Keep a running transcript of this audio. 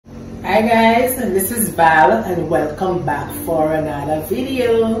Hi guys, this is Val and welcome back for another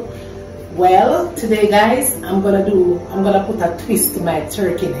video. Well, today guys, I'm gonna put a twist to my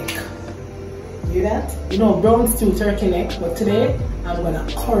turkey neck. See that? You know, brown stew turkey neck, but today I'm gonna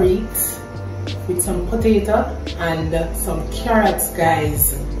curry it with some potato and some carrots,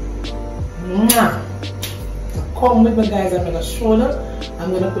 guys. Mwah! So come with me guys, I'm gonna show you.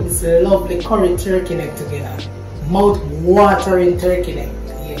 I'm gonna put this lovely curry turkey neck together. Mouth watering turkey neck.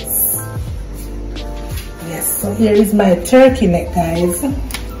 Yes, so here is my turkey neck, guys.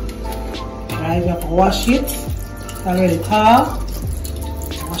 I have to wash it. It's already thaw.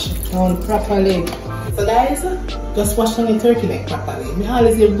 Wash it down properly. So guys, just washing the turkey neck properly. I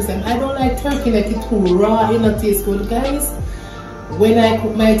always hear people say, I don't like turkey neck, it's too raw, it don't taste good. Guys, when I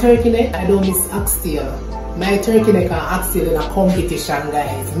cook my turkey neck, I don't miss oxtail. My turkey neck and oxtail in a competition,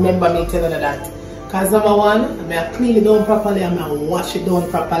 guys. Remember me telling you that. Because number one, I'm going to clean it down properly, I'm going to wash it down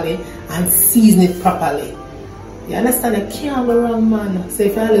properly and season it properly. You understand? I can't go wrong, man. So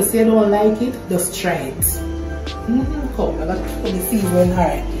if you say you don't like it, just try it. Come, I got to put the seasoning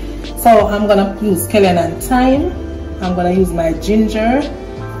high. So I'm going to use scallion and thyme. I'm going to use my ginger.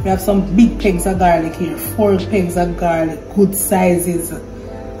 We have some big pegs of garlic here. 4 pegs of garlic, good sizes.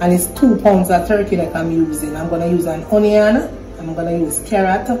 And it's 2 pounds of turkey that I'm using. I'm going to use an onion. I'm going to use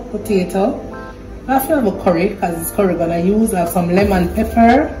carrot, potato. I have a curry, because it's curry I'm going to use. I have some lemon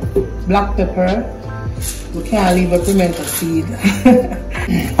pepper, black pepper. We can't leave a pimento seed.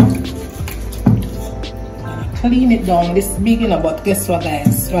 Clean it down. This is big enough, but guess what,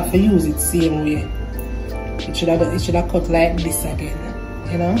 guys? You have to use it same way. It should have cut like this again.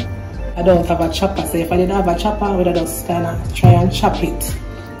 You know? I don't have a chopper, so if I didn't have a chopper, I would have just kind of try and chop it.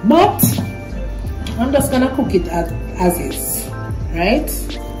 But I'm just gonna cook it as is, right?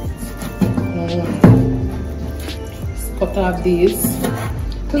 Just cut off these.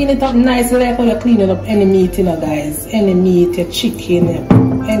 Clean it up nicely like how you're cleaning up any meat, you know, guys. Any meat, your chicken,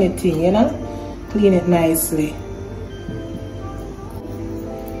 anything, you know. Clean it nicely.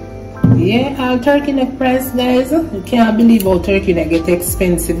 Yeah, our turkey neck price, guys. You can't believe how turkey neck get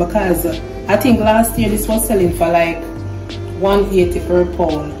expensive, because I think last year this was selling for like $180 per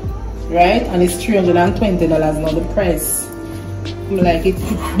pound, right? And it's $320 now, the price. Like it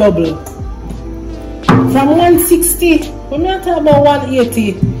double. From $160, when I talk about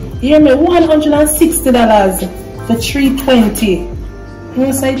 $180, you hear me? $160 to $320.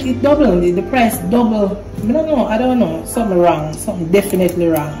 So it doubled, the price double. I don't know, something wrong, something definitely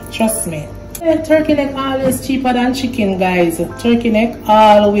wrong, trust me. Yeah, turkey neck always cheaper than chicken, guys. Turkey neck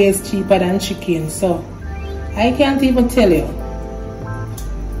always cheaper than chicken, so I can't even tell you.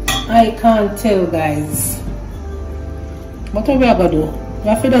 I can't tell, guys. But what we are gonna do? We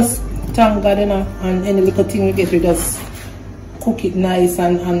have to just thank God, you know, and any little thing we get, we just cook it nice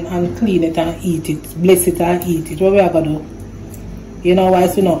and clean it and eat it. Bless it and eat it. What we are gonna do? You know why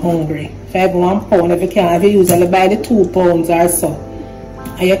we're not hungry. If I go 1 pound, if you usually buy the 2 pounds or so,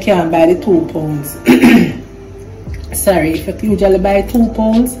 and you can't buy the 2 pounds. Sorry, if you usually buy 2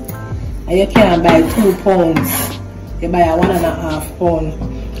 pounds, and you can't buy 2 pounds, you buy a 1.5 pound,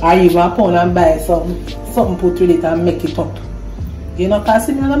 or even a pound and buy something put with it and make it up. You know, because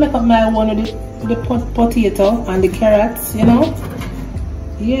I'm going to make up my one with the potato and the carrots, you know.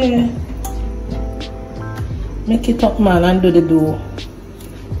 Yeah. Make it up, man, and do the dough.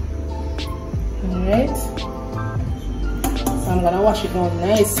 Alright. So I'm going to wash it down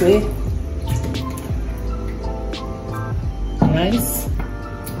nicely. Nice.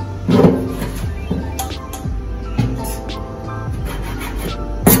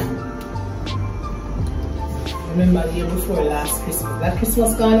 Remember the year before last Christmas. That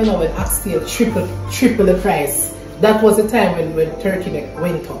Christmas gone, you know, when oxtail triple the price. That was the time when turkey neck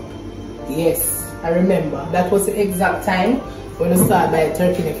went up. Yes, I remember. That was the exact time when we started buying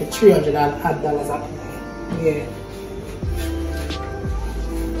turkey neck for $300 a pound. Yeah.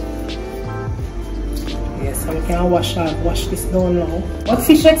 Yes, so we can wash this down now. But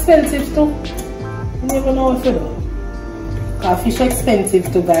fish expensive too. You never know what to do. Because fish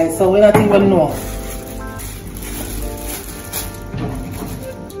expensive too, guys, so we don't even know.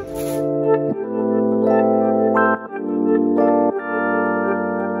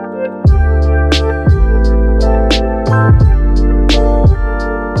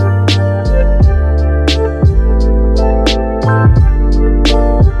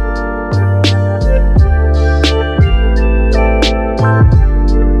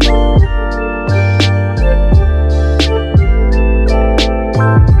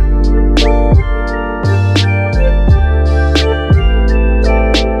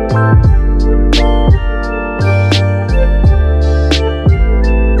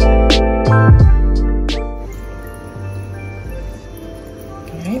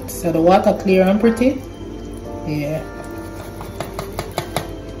 So the water clear and pretty. Yeah.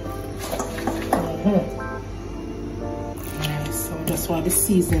 Alright, so that's what the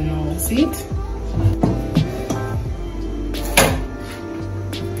seasoning now, see it?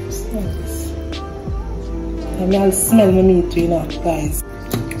 I'll smell my meat, you know, guys.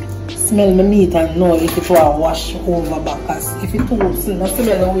 Smell my meat and know if it will wash over back. Cause if it was not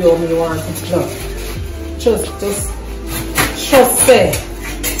smell the way you want it, no. Just say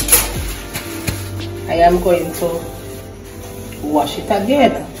I am going to wash it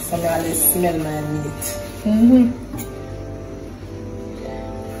again. So I'll smell my meat.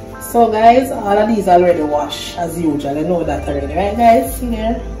 So guys, all of these already washed as usual. I know that already, right guys? See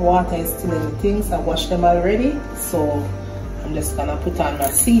there, water is still in the things. I washed them already. So I'm just gonna put on my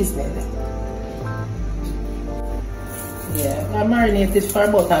seasoning. Yeah, I marinate it for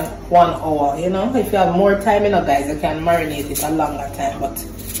about 1 hour, you know. If you have more time, you know guys, you can marinate it a longer time, but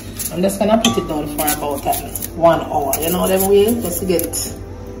I'm just gonna put it down for about 1 hour, you know them way, just to get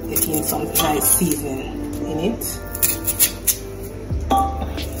in some nice seasoning in it.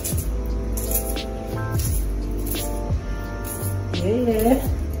 Yeah.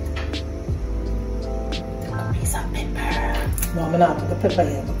 A piece of pepper. No, I'm not put the pepper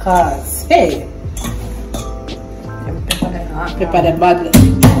here because, hey, pepper the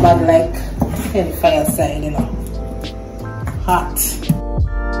bad like any fire side, you know. Hot.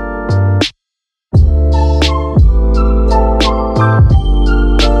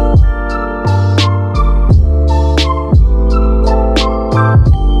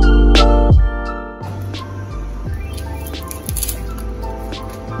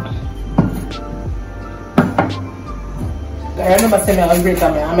 I remember saying I was great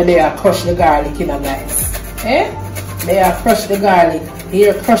on me. I'm there to crush the garlic, you know, guys. Eh? They are crush the garlic.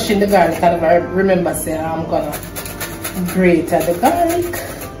 Here crushing the garlic. And I remember saying I'm gonna grate the garlic.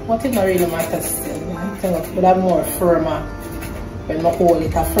 What it not really matters still. I think it would have more firmer when I hold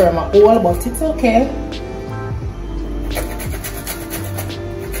it a firmer hole, but it's okay.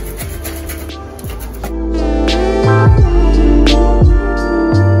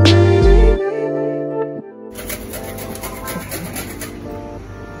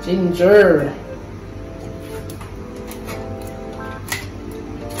 Ginger.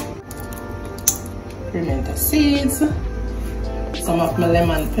 Pimento seeds. Some of my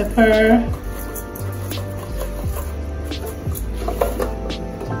lemon pepper.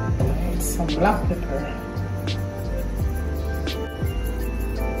 And some black pepper.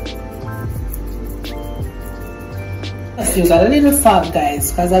 Let's use a little salt,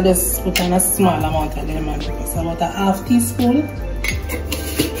 guys, because I just put on a small amount of lemon pepper. So about a ½ teaspoon.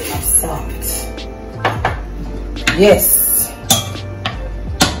 Salt. Yes.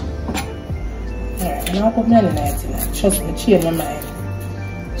 Alright, now I'll put my onions in it. Trust me, change my mind.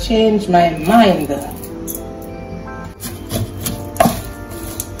 Change my mind.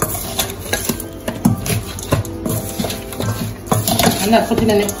 I'm not putting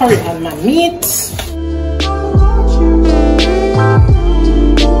any curry on my meat.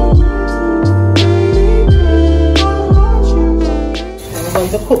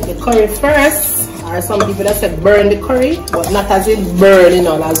 To cook the curry first, or some people that said burn the curry, but not as it burn, you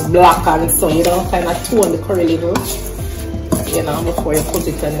know, as black and so, you know, kind of tone the curry little, you know, before you put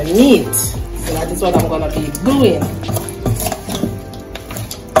it on the meat. So that is what I'm gonna be doing.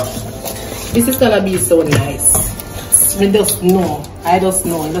 This is gonna be so nice. We just know, I just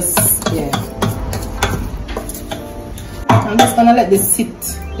know, yeah. I'm just gonna let this sit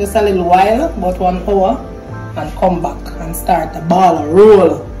just a little while, about 1 hour, and come back and start the ball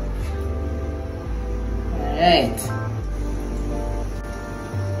roll. Alright.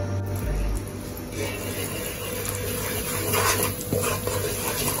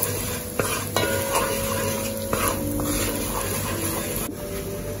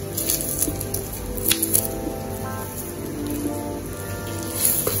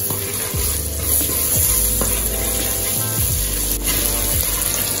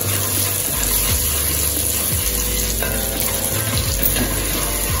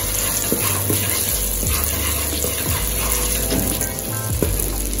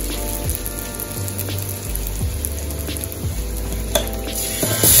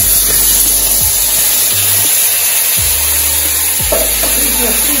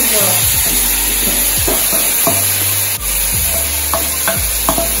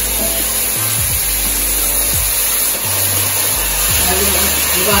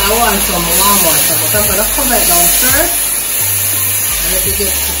 You're gonna want some warm water, but I'm gonna cover it down first and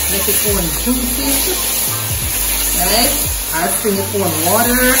let it own juices, right? I'll bring it on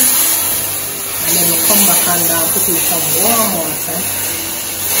water and then we'll come back and put in some warm water.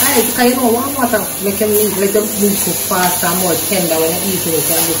 Guys, because you know, one water make them meat, let them meat cook faster and more tender when you eat it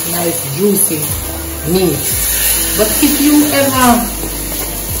and get nice juicy meat. But if you ever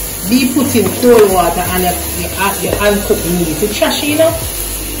be putting cold water and your uncooked meat, it's trashy, you know?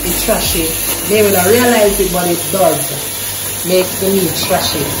 It's trashy. They will realize it, but it does make the meat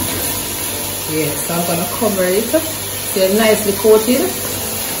trashy. Yes, so I'm gonna cover it. They're nicely coated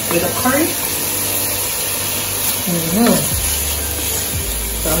with the curry.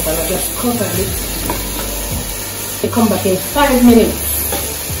 So I'm gonna just cover it. They come back in 5 minutes.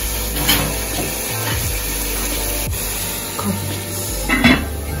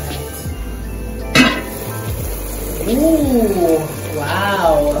 Ooh,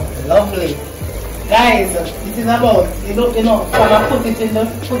 wow, lovely. Guys, this is about, you know, when I put it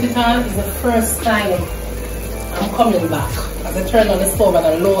on, it's the first time I'm coming back. As I turn on the stove at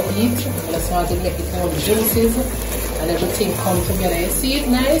a low heat, I just want to make it more juices and everything come together. You see it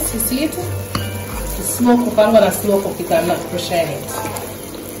nice? You see it? The slow cook, I'm gonna slow cook it and not pressure it.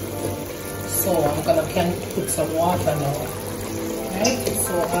 So I'm gonna put some water now. Right? It's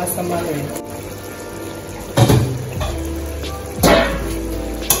so awesome already.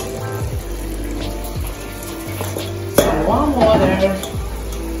 Warm water.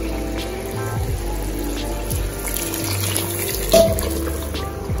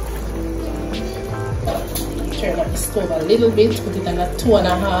 Turn up the stove a little bit, put it on a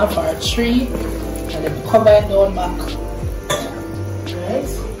 2.5 or 3, and then cover it down back. Right?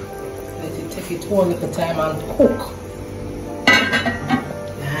 Let it take its own little time and cook.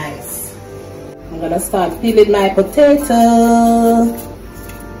 Nice. I'm gonna start peeling my potato.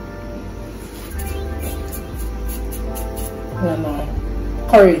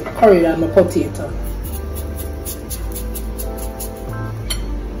 Curry on the potato.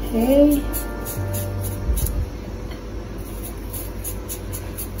 Okay.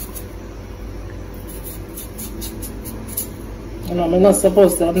 You know, I'm not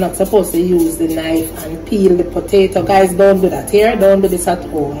supposed to use the knife and peel the potato. Guys, don't do that here. Don't do this at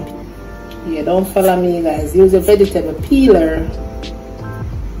home. Yeah, don't follow me, guys. Use a vegetable peeler.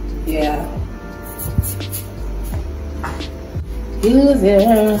 Yeah. Use it.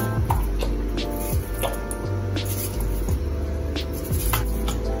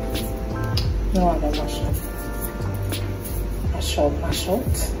 No, I don't mash it. Mash out.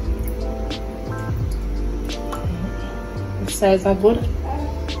 The sides are good.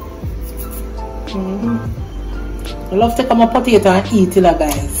 I love to take my potato and eat it,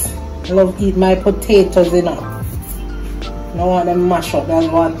 guys. I love to eat my potatoes, you know. I don't want them mash up. I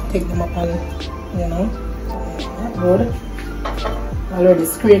want to take them up and, you know, that's good. I already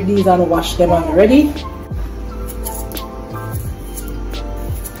scraped these and washed them already.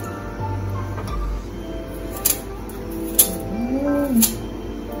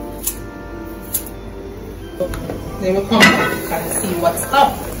 Then we come back and see what's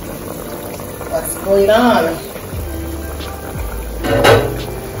up. What's going on?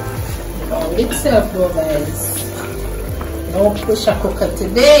 Found itself though, guys. No pressure cooker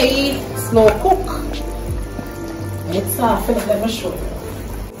today. Slow cook. It's soft, let me show you.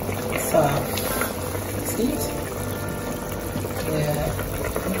 It's soft. See it? Yeah.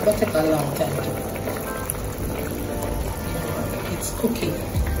 It will take a long time to cook. It's cooking,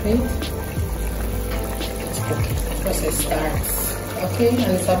 right? It's cooking. The process starts. Okay,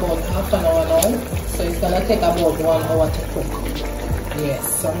 and it's about half an hour now. So it's gonna take about 1 hour to cook.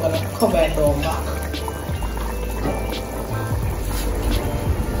 Yes, so I'm gonna cover it down back.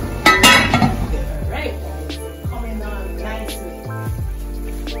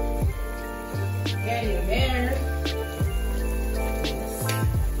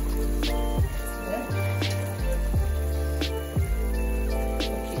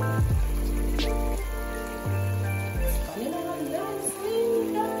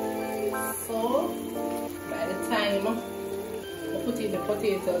 Putting the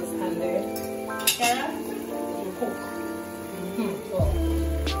potatoes and the carrots to cook.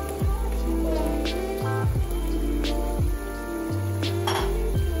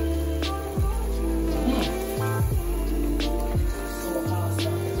 So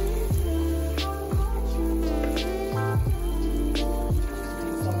awesome.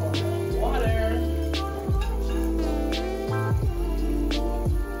 Some more water.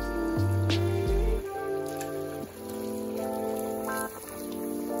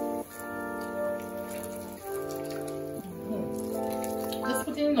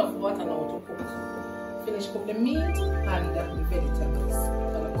 Enough water now to cook. Finish cook the meat and the vegetables.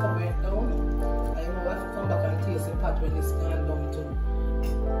 I'm gonna cover it down. I will have to come back and taste the pot when it's gone down to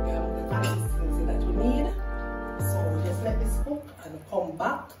the consistency that we need. So just let this cook. and come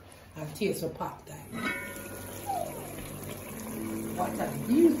back and taste the pot, guys. What a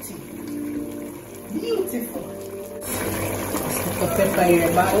beauty! Beautiful! Let's put the pepper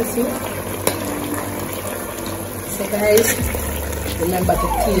here, but see? So guys, remember to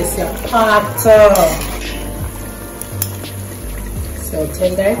taste your pot. So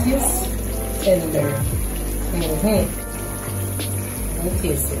tender it is, tender. And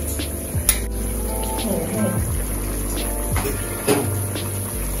taste it.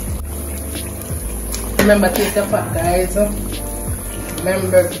 Remember to taste your pot, guys.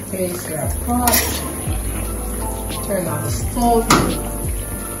 Remember to taste your pot. Turn on the stove.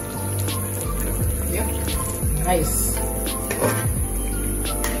 Yep, nice.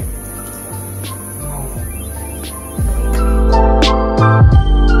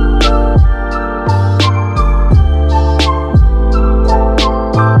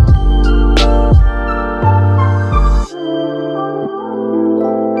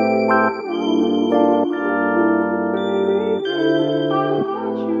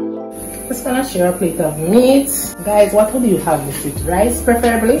 Just gonna share a plate of meat. Guys, what would you have with it? Rice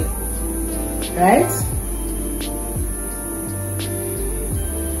preferably? Right?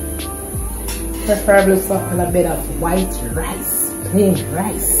 Preferably something a bit of white rice. Plain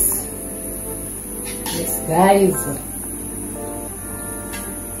rice. Yes, guys.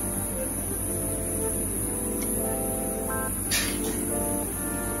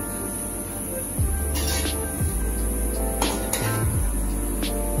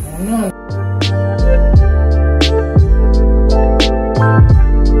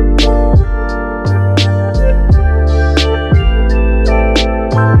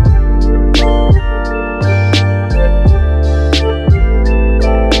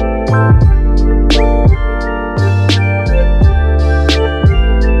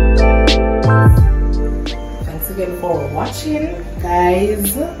 For watching,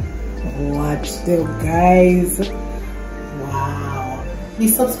 guys. Watch them, guys. Wow.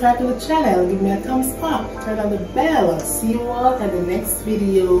 Please subscribe to the channel, give me a thumbs up, turn on the bell. See you all at the next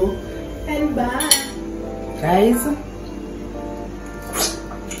video, and bye, guys.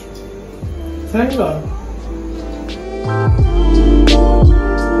 Turn it on.